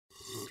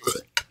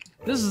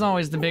This is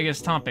always the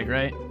biggest topic,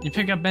 right? You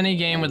pick up any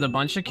game with a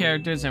bunch of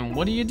characters and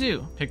what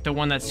do? Pick the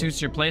one that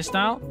suits your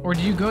playstyle? Or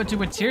do you go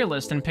to a tier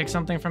list and pick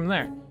something from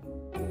there?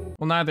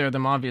 Well, neither of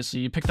them, obviously.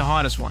 You pick the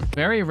hottest one.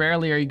 Very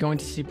rarely are you going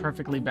to see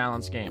perfectly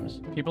balanced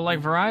games. People like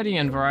variety,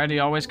 and variety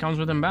always comes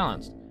with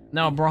imbalanced.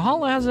 Now,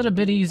 Brawlhalla has it a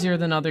bit easier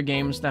than other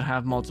games that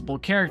have multiple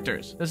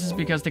characters. This is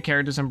because the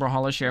characters in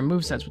Brawlhalla share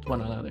movesets with one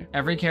another.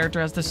 Every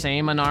character has the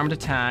same unarmed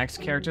attacks,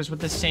 characters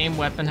with the same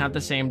weapon have the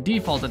same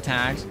default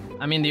attacks.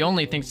 I mean, the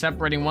only thing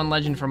separating one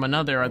legend from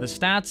another are the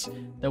stats,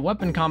 the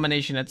weapon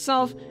combination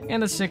itself,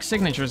 and the 6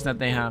 signatures that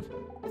they have.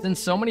 Since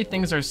so many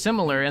things are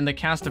similar and the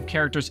cast of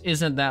characters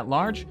isn't that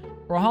large,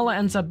 Brawlhalla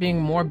ends up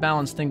being more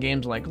balanced than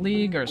games like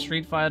League or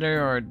Street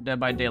Fighter or Dead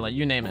by Daylight,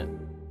 you name it.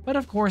 But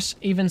of course,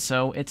 even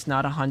so, it's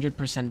not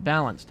 100%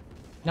 balanced.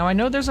 Now I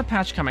know there's a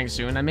patch coming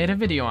soon, I made a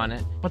video on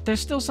it, but there's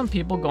still some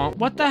people going,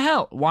 what the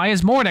hell? Why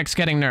is Mordex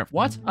getting nerfed?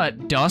 What? A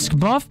Dusk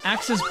buff?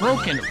 Axe is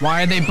broken,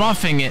 why are they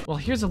buffing it? Well,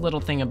 here's a little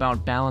thing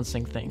about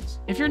balancing things.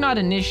 If you're not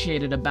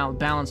initiated about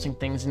balancing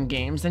things in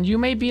games, then you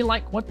may be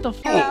like, what the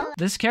fuck?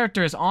 This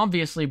character is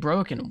obviously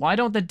broken, why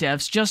don't the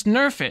devs just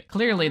nerf it?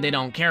 Clearly they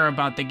don't care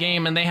about the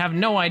game and they have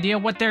no idea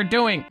what they're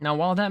doing. Now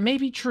while that may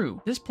be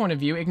true, this point of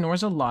view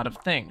ignores a lot of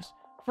things.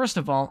 First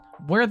of all,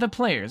 we're the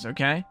players,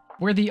 okay?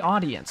 We're the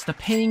audience, the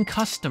paying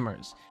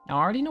customers. Now,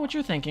 I already know what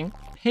you're thinking.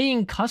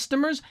 Paying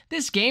customers?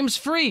 This game's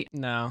free!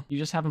 No, you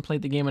just haven't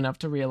played the game enough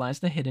to realize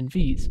the hidden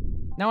fees.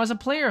 Now, as a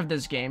player of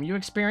this game, you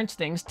experience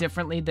things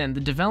differently than the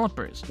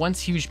developers. One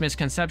huge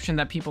misconception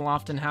that people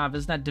often have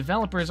is that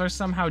developers are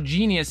somehow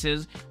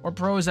geniuses or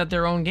pros at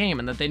their own game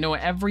and that they know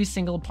every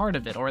single part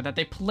of it or that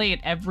they play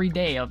it every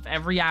day of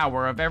every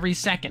hour of every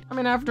second. I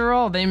mean, after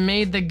all, they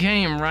made the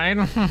game, right?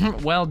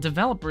 Well,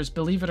 developers,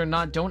 believe it or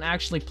not, don't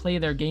actually play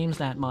their games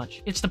that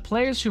much. It's the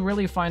players who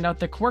really find out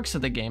the quirks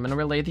of the game and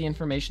relay the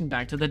information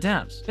back to the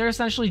devs. They're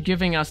essentially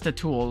giving us the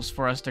tools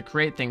for us to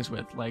create things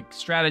with, like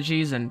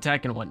strategies and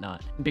tech and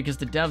whatnot. Because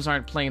the devs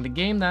aren't playing the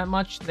game that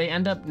much, they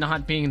end up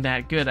not being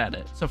that good at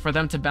it. So for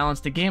them to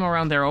balance the game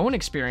around their own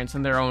experience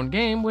and their own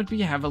game would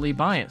be heavily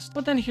biased.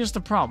 But then here's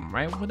the problem,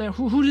 right?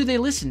 Who do they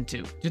listen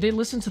to? Do they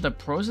listen to the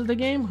pros of the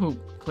game, who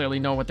clearly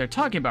know what they're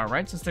talking about,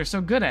 right? Since they're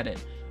so good at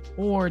it.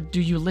 Or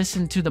do you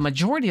listen to the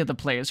majority of the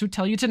players who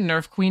tell you to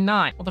nerf Queen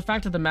 9? Well, the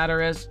fact of the matter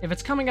is, if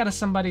it's coming out of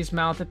somebody's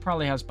mouth, it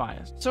probably has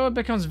bias. So it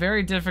becomes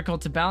very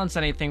difficult to balance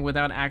anything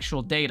without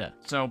actual data.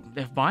 So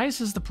if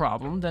bias is the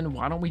problem, then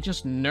why don't we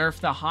just nerf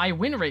the high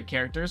win rate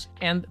characters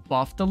and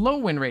buff the low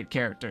win rate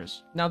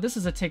characters? Now, this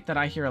is a take that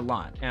I hear a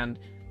lot, and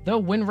though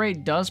win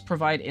rate does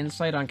provide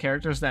insight on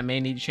characters that may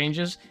need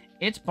changes,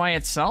 it by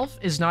itself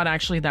is not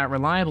actually that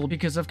reliable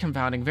because of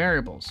confounding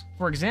variables.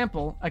 For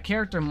example, a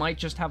character might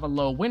just have a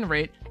low win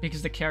rate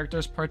because the character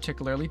is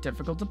particularly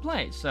difficult to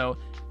play. So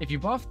if you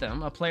buff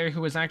them, a player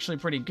who is actually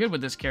pretty good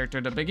with this character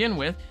to begin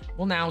with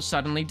will now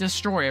suddenly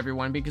destroy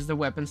everyone because the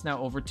weapon's now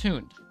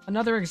overtuned.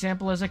 Another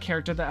example is a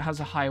character that has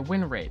a high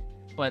win rate,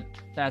 but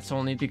that's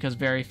only because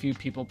very few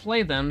people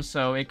play them,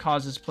 so it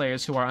causes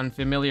players who are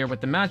unfamiliar with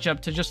the matchup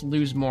to just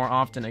lose more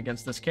often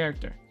against this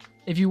character.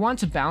 If you want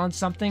to balance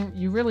something,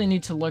 you really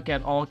need to look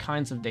at all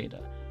kinds of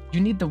data.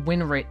 You need the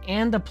win rate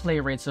and the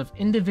play rates of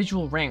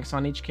individual ranks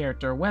on each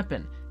character or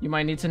weapon. You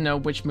might need to know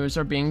which moves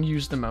are being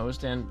used the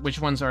most and which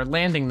ones are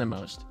landing the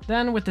most.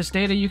 Then, with this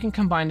data, you can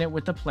combine it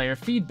with the player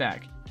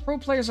feedback. Pro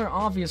players are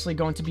obviously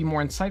going to be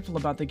more insightful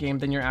about the game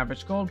than your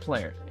average gold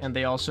player, and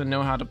they also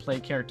know how to play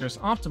characters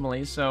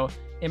optimally, so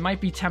it might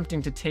be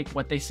tempting to take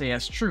what they say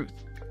as truth.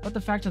 But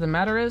the fact of the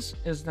matter is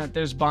that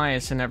there's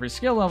bias in every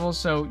skill level,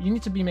 so you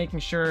need to be making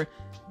sure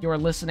you're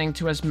listening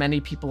to as many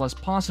people as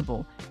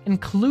possible,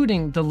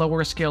 including the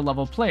lower skill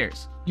level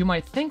players. You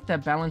might think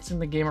that balancing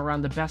the game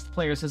around the best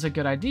players is a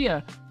good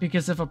idea,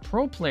 because if a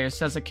pro player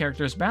says a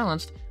character is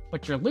balanced,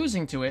 but you're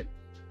losing to it,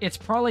 it's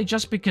probably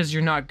just because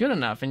you're not good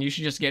enough and you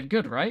should just get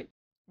good, right?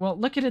 Well,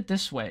 look at it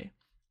this way.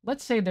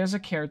 Let's say there's a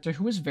character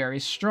who is very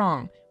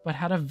strong, but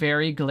had a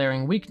very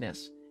glaring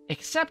weakness.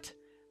 Except,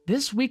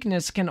 this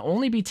weakness can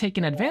only be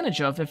taken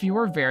advantage of if you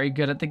are very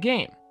good at the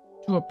game.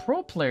 To a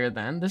pro player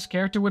then, this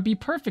character would be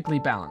perfectly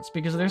balanced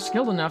because they're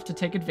skilled enough to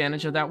take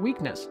advantage of that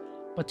weakness.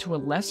 But to a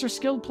lesser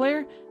skilled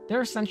player,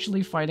 they're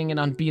essentially fighting an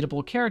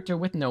unbeatable character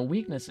with no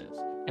weaknesses.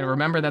 And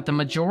remember that the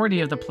majority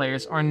of the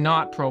players are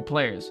not pro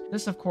players.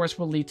 This of course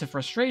will lead to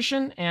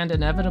frustration and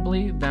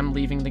inevitably them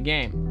leaving the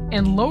game.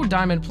 And low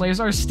diamond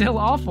players are still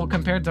awful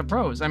compared to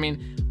pros. I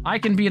mean, I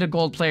can beat a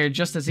gold player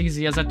just as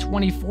easy as a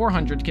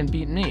 2400 can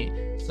beat me.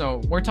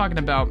 So we're talking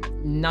about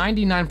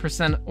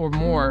 99% or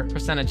more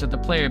percentage of the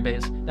player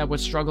base that would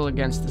struggle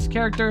against this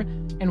character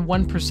and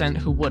 1%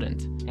 who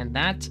wouldn't. And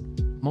that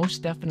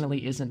most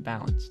definitely isn't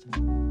balanced.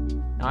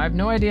 Now I have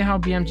no idea how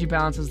BMG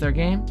balances their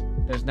game.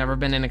 There's never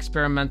been an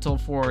experimental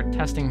for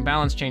testing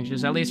balance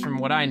changes, at least from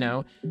what I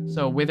know,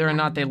 so whether or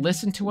not they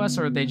listen to us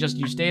or they just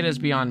use data is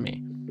beyond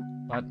me.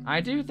 But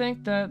I do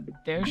think that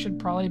there should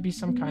probably be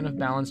some kind of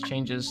balance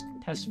changes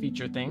test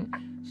feature thing,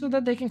 so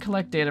that they can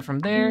collect data from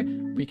there,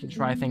 we can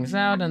try things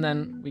out, and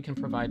then we can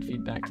provide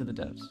feedback to the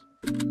devs.